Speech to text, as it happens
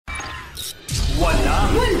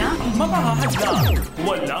Walang makahahadlang.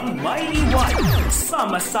 Walang maiiwan.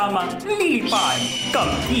 Sama-samang lipad.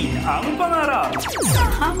 Kamtin ang pangarap. Sa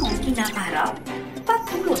hamong kinakarap,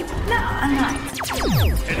 patuloy na aangat.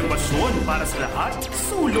 Edukasyon para sa lahat.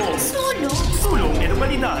 Sulong. Sulong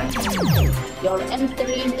Edukalidad. You're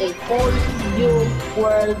entering a whole new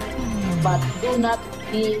world, but do not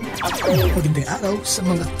be afraid. Magandang araw sa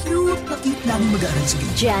mga cute na cute namin mag-aaral sa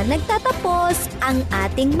gilid. Diyan nagtatapos ang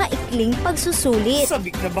ating maikling pagsusulit.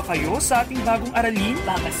 Sabik na ba kayo sa ating bagong aralin?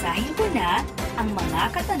 Babasahin ko na ang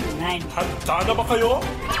mga katanungan. Handa na ba kayo?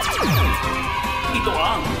 Ito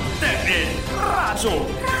ang DepEd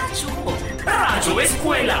Radyo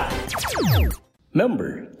Eskwela.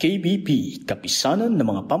 Member KBP, kapisanan ng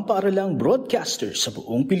mga pampaaralang broadcaster sa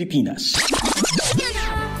buong Pilipinas.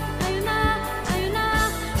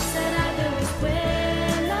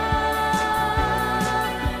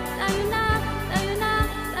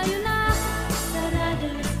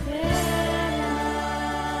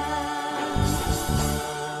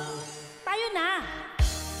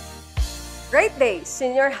 Great day,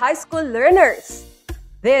 senior high school learners!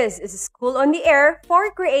 This is School on the Air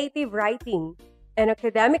for creative writing, an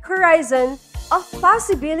academic horizon of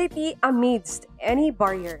possibility amidst any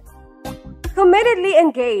barrier. Committedly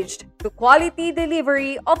engaged to quality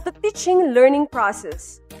delivery of the teaching-learning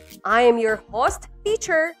process. I am your host,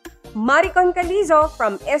 teacher, Maricon Calizo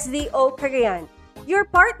from SDO Cagayan, your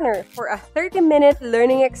partner for a 30-minute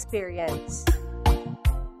learning experience.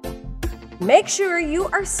 Make sure you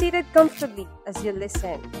are seated comfortably as you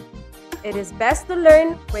listen. It is best to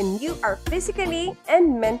learn when you are physically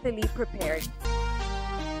and mentally prepared.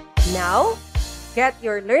 Now, get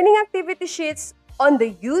your learning activity sheets on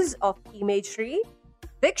the use of imagery,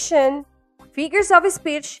 diction, figures of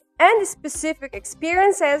speech, and specific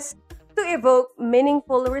experiences to evoke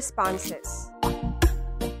meaningful responses.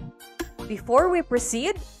 Before we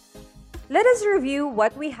proceed, let us review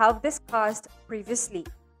what we have discussed previously.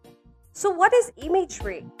 So what is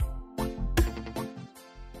imagery?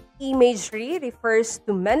 Imagery refers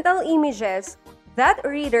to mental images that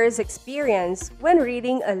readers experience when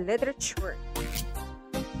reading a literature.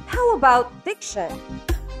 How about diction?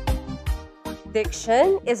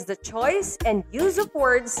 Diction is the choice and use of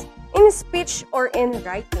words in speech or in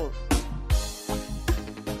writing.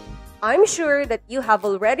 I'm sure that you have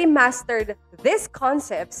already mastered these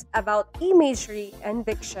concepts about imagery and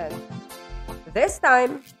diction. This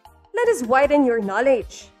time, let us widen your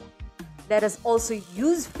knowledge. Let us also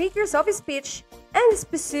use figures of speech and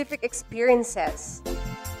specific experiences.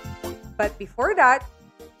 But before that,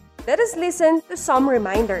 let us listen to some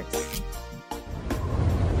reminders.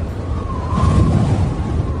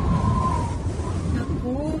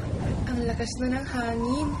 Naku, ang lakas na ng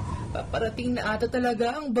hangin. Paparating na ata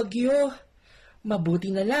talaga ang bagyo. Mabuti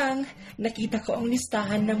na lang, nakita ko ang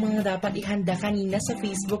listahan ng mga dapat ihanda kanina sa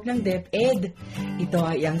Facebook ng DepEd. Ito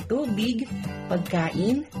ay ang tubig,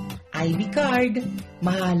 pagkain, ID card,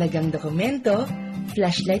 mahalagang dokumento,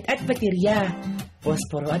 flashlight at baterya,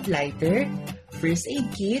 posporo at lighter, first aid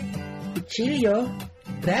kit, kutsilyo,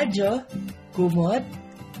 radyo, kumot,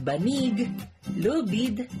 banig,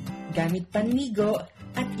 lubid, gamit panligo,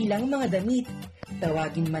 at ilang mga damit.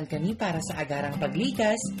 Tawagin man kami para sa agarang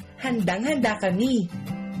paglikas, handang-handa kami.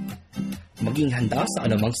 Maging handa sa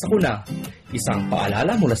anumang sakuna. Isang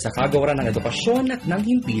paalala mula sa kagawaran ng edukasyon at ng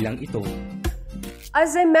himpilang ito.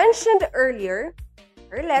 As I mentioned earlier,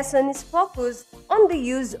 our lesson is focused on the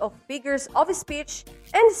use of figures of speech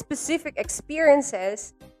and specific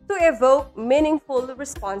experiences to evoke meaningful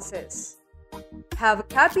responses. Have a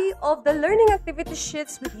copy of the learning activity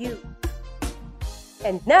sheets with you.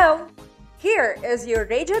 And now, here is your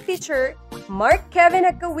radio teacher, Mark Kevin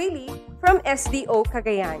Agkawili from SDO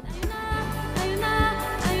Cagayan.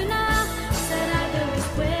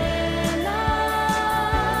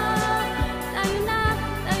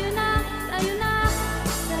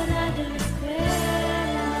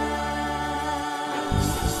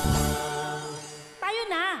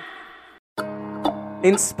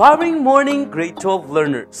 Inspiring morning grade 12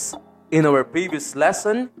 learners. In our previous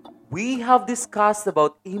lesson, we have discussed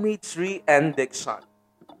about imagery and diction.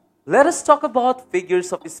 Let us talk about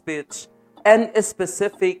figures of speech and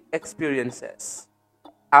specific experiences.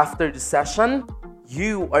 After the session,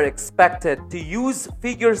 you are expected to use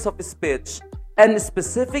figures of speech and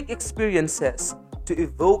specific experiences to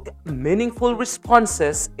evoke meaningful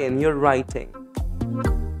responses in your writing.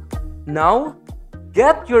 Now,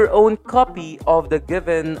 get your own copy of the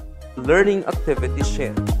given learning activity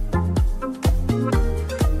sheet.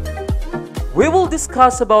 We will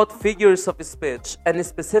discuss about figures of speech and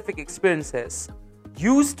specific experiences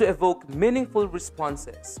used to evoke meaningful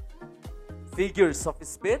responses. Figures of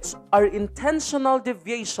speech are intentional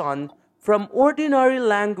deviation from ordinary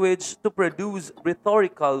language to produce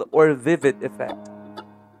rhetorical or vivid effect.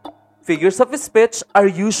 Figures of speech are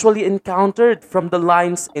usually encountered from the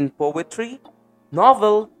lines in poetry,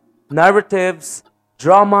 novel, narratives,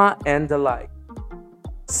 drama, and the like.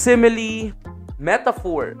 Simile,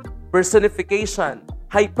 metaphor, personification,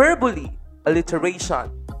 hyperbole,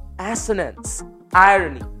 alliteration, assonance,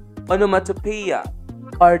 irony, onomatopoeia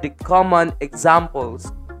are the common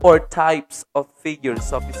examples or types of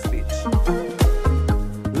figures of speech.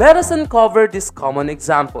 Let us uncover these common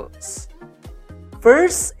examples.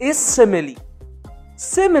 First is simile.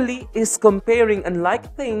 Simile is comparing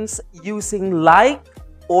unlike things using like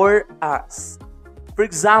or as. For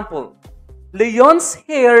example, Leon's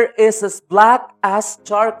hair is as black as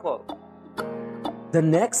charcoal. The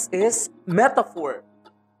next is metaphor.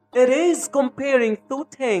 It is comparing two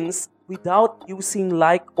things without using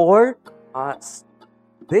like or as.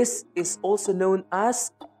 This is also known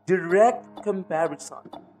as direct comparison.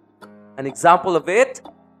 An example of it,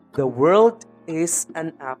 the world is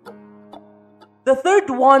an apple. The third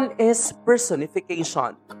one is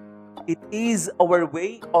personification. It is our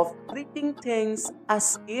way of treating things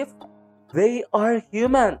as if they are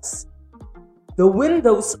humans. The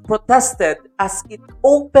windows protested as it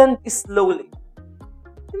opened slowly.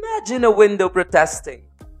 Imagine a window protesting.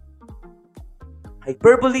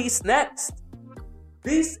 Hyperbole is next.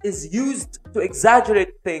 This is used to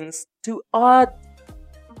exaggerate things to add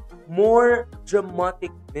more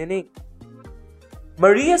dramatic meaning.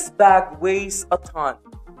 Maria's bag weighs a ton.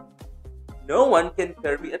 No one can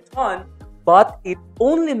carry a ton, but it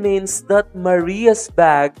only means that Maria's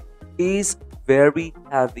bag is very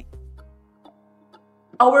heavy.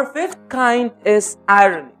 Our fifth kind is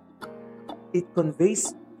irony. It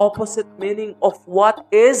conveys opposite meaning of what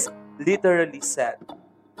is literally said.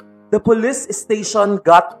 The police station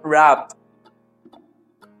got robbed.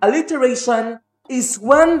 Alliteration is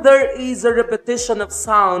when there is a repetition of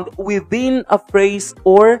sound within a phrase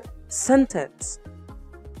or sentence.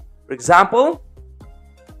 For example,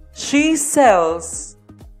 she sells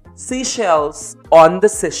seashells on the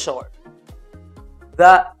seashore.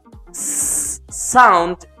 The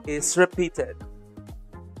sound is repeated.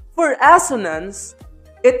 For assonance,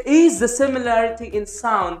 it is the similarity in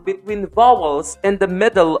sound between vowels in the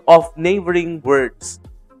middle of neighboring words.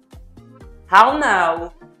 How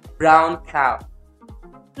now, brown cow.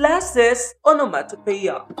 Last is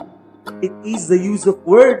onomatopoeia. It is the use of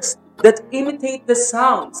words that imitate the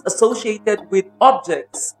sounds associated with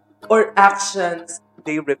objects or actions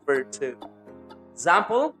they refer to.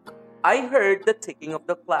 Example, I heard the ticking of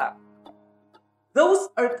the clock. Those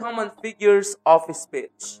are common figures of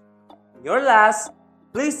speech. In your last,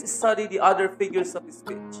 please study the other figures of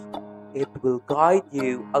speech. It will guide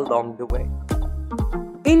you along the way.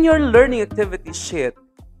 In your learning activity sheet,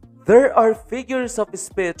 there are figures of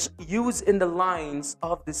speech used in the lines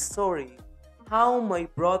of the story, How My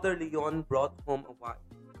Brother Leon Brought Home a Wife.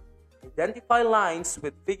 Identify lines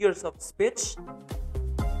with figures of speech.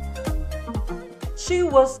 She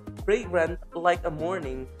was fragrant like a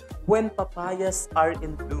morning when papayas are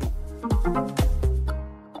in bloom.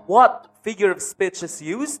 What figure of speech is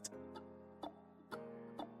used?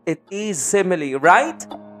 It is simile, right?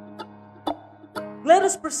 Let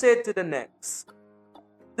us proceed to the next.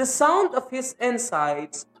 The sound of his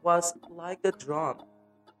insides was like a drum.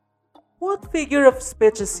 What figure of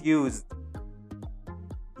speech is used?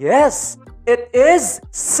 Yes, it is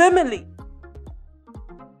simile.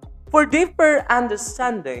 For deeper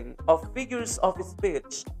understanding of figures of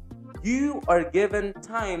speech, you are given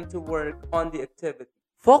time to work on the activity.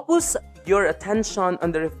 Focus your attention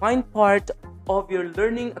on the refined part of your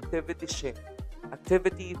learning activity sheet.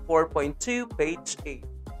 Activity 4.2, page 8.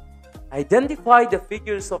 Identify the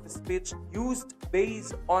figures of speech used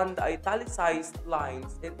based on the italicized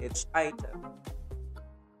lines in each item.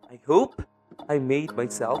 I hope I made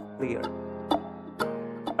myself clear.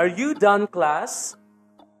 Are you done, class?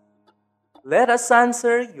 Let us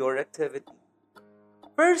answer your activity.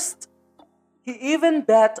 First, he even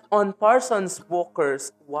bet on Parsons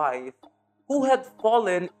Walker's wife who had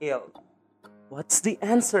fallen ill. What's the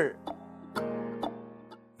answer?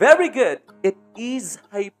 Very good. It is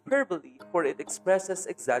hyperbole, for it expresses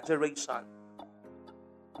exaggeration.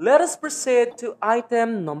 Let us proceed to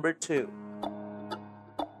item number 2.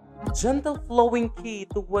 Gentle flowing key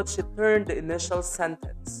to which she turned the initial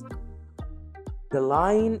sentence. The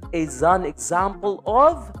line is an example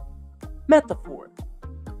of metaphor.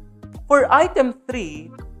 For item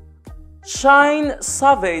 3, shine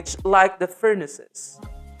savage like the furnaces.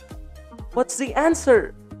 What's the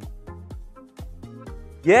answer?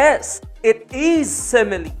 Yes, It is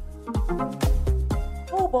simile.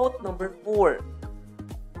 How about number 4?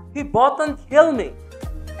 He buttoned me.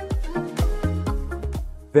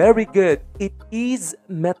 Very good. It is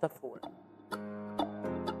metaphor.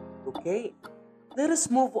 Okay, let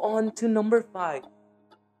us move on to number 5.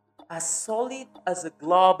 As solid as a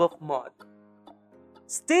glob of mud.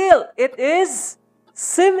 Still, it is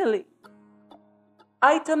simile.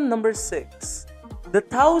 Item number 6. The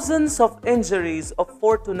thousands of injuries of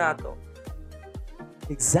Fortunato.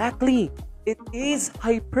 Exactly. It is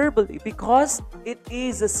hyperbole because it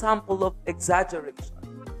is a sample of exaggeration.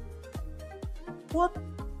 What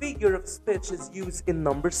figure of speech is used in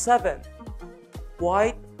number 7?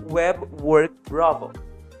 White web work bravo.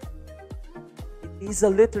 It is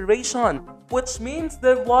alliteration, which means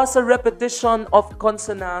there was a repetition of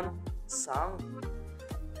consonant sound.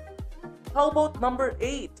 How about number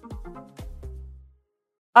 8?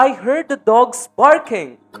 I heard the dogs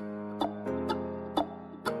barking.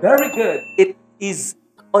 Very good. It is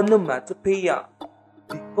onomatopoeia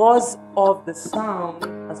because of the sound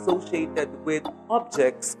associated with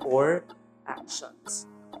objects or actions.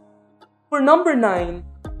 For number 9,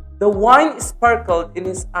 the wine sparkled in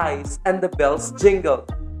his eyes and the bells jingled.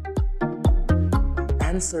 The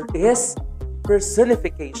answer is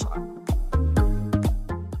personification.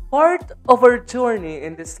 Part of our journey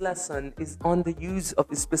in this lesson is on the use of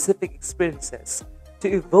specific experiences to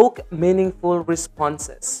evoke meaningful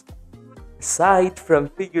responses. Aside from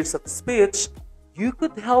figures of speech, you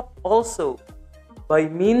could help also by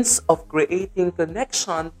means of creating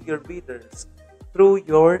connection to your readers through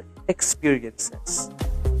your experiences.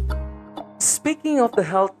 Speaking of the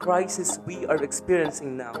health crisis we are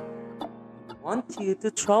experiencing now, I want you to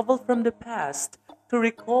travel from the past to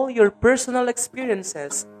recall your personal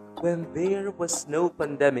experiences when there was no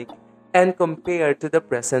pandemic and compare to the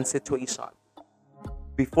present situation.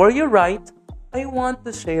 Before you write, I want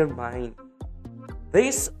to share mine.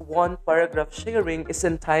 This one paragraph sharing is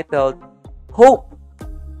entitled Hope.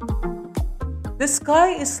 The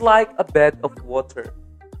sky is like a bed of water.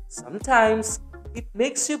 Sometimes it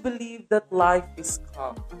makes you believe that life is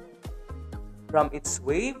calm. From its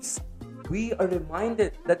waves, we are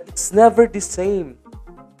reminded that it's never the same.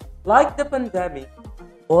 Like the pandemic,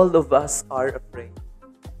 all of us are afraid.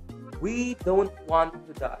 We don't want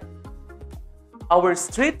to die. Our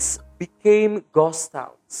streets became ghost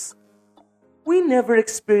towns. We never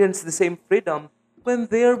experienced the same freedom when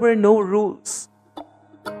there were no rules.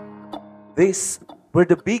 These were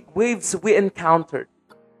the big waves we encountered.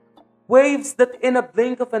 Waves that in a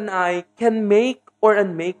blink of an eye can make or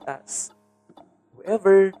unmake us.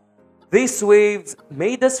 However, these waves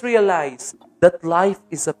made us realize that life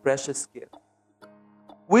is a precious gift.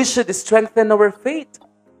 We should strengthen our faith.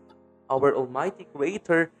 Our Almighty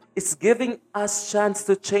Creator is giving us chance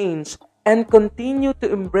to change and continue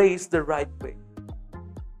to embrace the right way.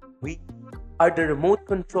 We are the remote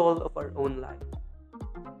control of our own life.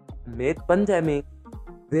 Amid pandemic,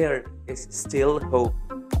 there is still hope.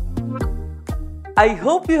 I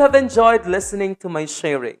hope you have enjoyed listening to my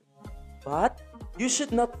sharing. But you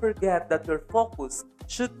should not forget that your focus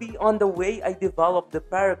should be on the way I develop the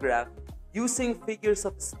paragraph using figures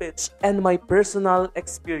of speech and my personal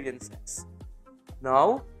experiences.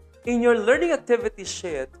 Now, in your learning activity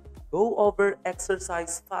sheet, go over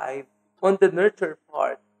exercise 5 on the nurture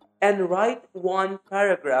part and write one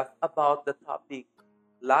paragraph about the topic,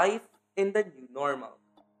 life in the new normal.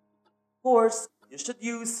 Of course, you should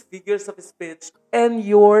use figures of speech and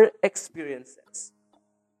your experiences.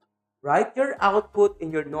 Write your output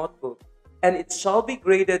in your notebook and it shall be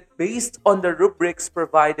graded based on the rubrics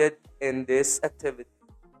provided in this activity.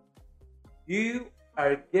 You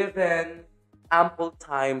are given ample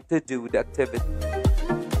time to do the activity.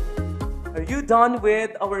 Are you done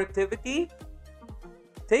with our activity?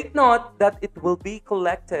 Take note that it will be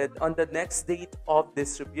collected on the next date of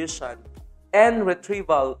distribution and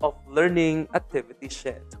retrieval of learning activity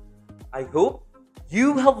sheet. I hope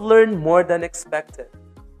you have learned more than expected.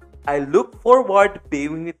 I look forward to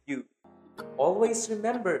being with you. Always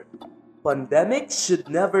remember, pandemic should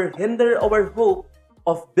never hinder our hope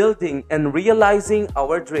of building and realizing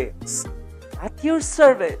our dreams. At your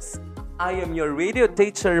service, I am your radio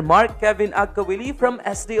teacher Mark Kevin Agkawili from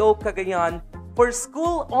SDO Cagayan for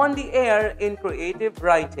School on the Air in Creative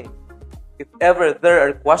Writing. If ever there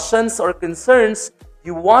are questions or concerns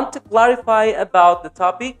you want to clarify about the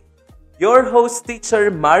topic, your host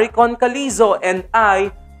teacher Maricon Calizo and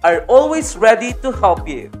I are always ready to help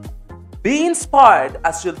you. Be inspired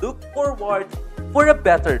as you look forward for a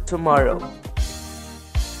better tomorrow.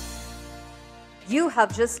 You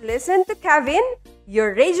have just listened to Kevin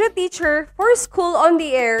your radio teacher for School on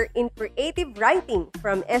the Air in Creative Writing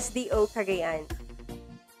from SDO Cagayan.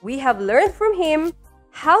 We have learned from him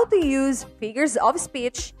how to use figures of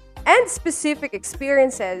speech and specific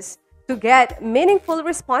experiences to get meaningful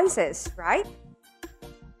responses, right?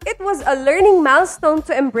 It was a learning milestone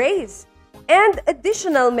to embrace and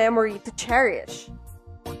additional memory to cherish.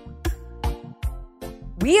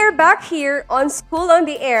 We are back here on School on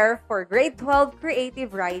the Air for Grade 12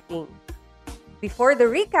 Creative Writing. Before the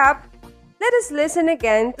recap, let us listen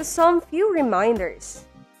again to some few reminders.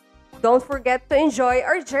 Don't forget to enjoy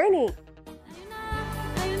our journey.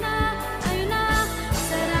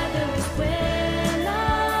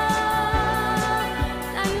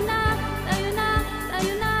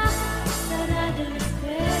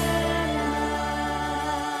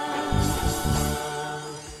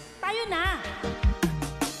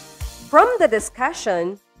 From the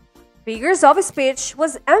discussion, figures of speech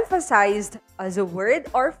was emphasized as a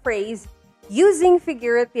word or phrase using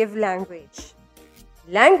figurative language.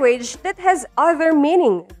 Language that has other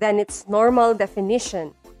meaning than its normal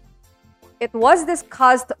definition. It was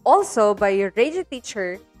discussed also by your radio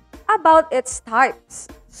teacher about its types,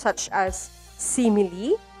 such as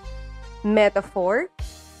simile, metaphor,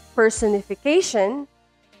 personification,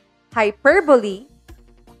 hyperbole,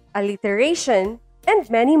 alliteration, and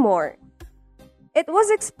many more. It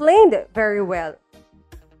was explained very well.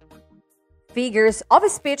 Figures of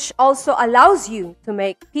speech also allows you to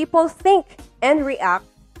make people think and react,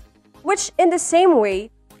 which in the same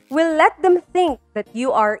way will let them think that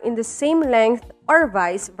you are in the same length or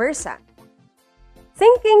vice versa.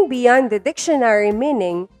 Thinking beyond the dictionary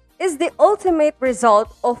meaning is the ultimate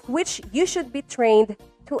result of which you should be trained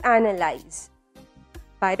to analyze.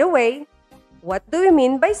 By the way, what do we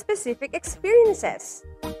mean by specific experiences?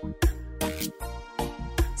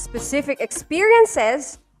 Specific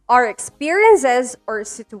experiences are experiences or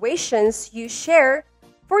situations you share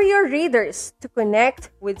for your readers to connect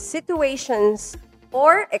with situations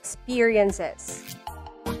or experiences.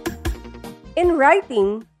 In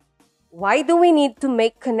writing, why do we need to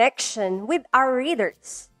make connection with our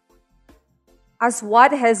readers? As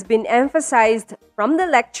what has been emphasized from the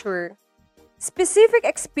lecture, specific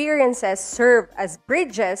experiences serve as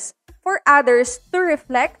bridges for others to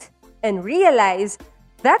reflect and realize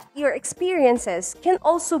that your experiences can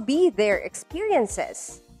also be their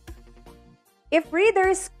experiences. If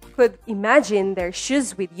readers could imagine their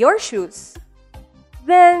shoes with your shoes,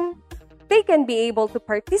 then they can be able to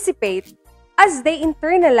participate as they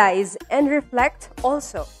internalize and reflect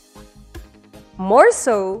also. More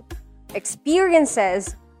so,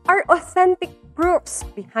 experiences are authentic proofs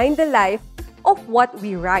behind the life of what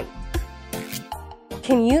we write.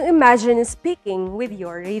 Can you imagine speaking with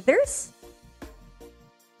your readers?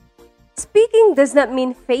 Speaking does not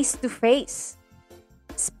mean face-to-face.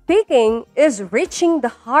 Speaking is reaching the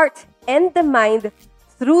heart and the mind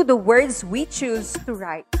through the words we choose to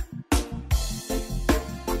write.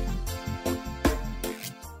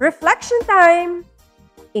 Reflection time!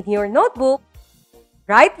 In your notebook,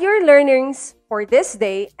 write your learnings for this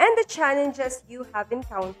day and the challenges you have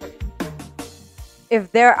encountered.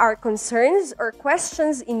 If there are concerns or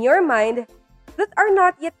questions in your mind that are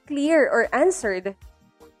not yet clear or answered,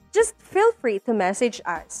 just feel free to message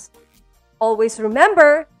us. Always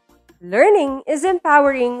remember, learning is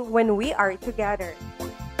empowering when we are together.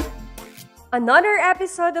 Another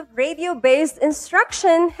episode of radio-based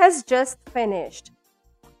instruction has just finished.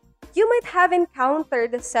 You might have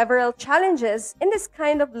encountered several challenges in this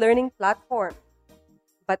kind of learning platform,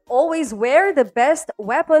 but always wear the best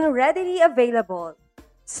weapon readily available.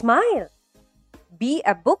 Smile. Be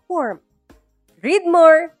a bookworm. Read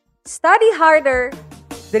more. Study harder.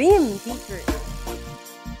 Dream teacher.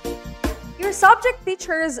 Your subject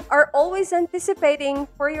teachers are always anticipating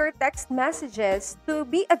for your text messages to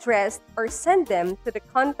be addressed or send them to the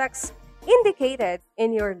contacts indicated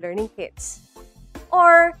in your learning kits.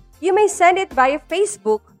 Or you may send it via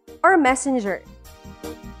Facebook or Messenger.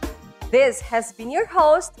 This has been your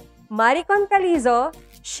host, Maricon Calizo,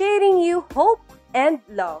 sharing you hope and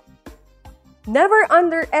love. Never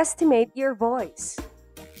underestimate your voice.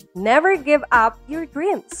 Never give up your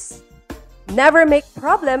dreams. Never make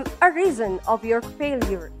problem a reason of your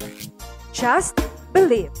failure. Just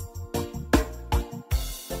believe.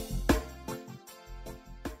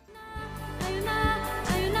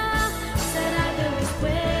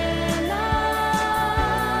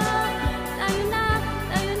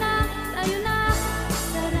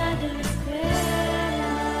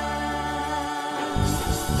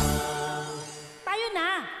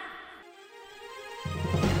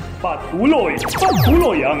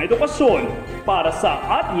 Patuloy ang edukasyon para sa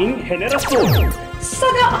ating henerasyon. Sa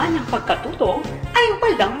daan ng pagkatuto ay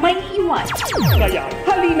walang may iwan. Kaya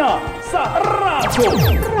halina sa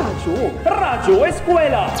Radyo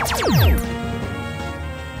Eskwela!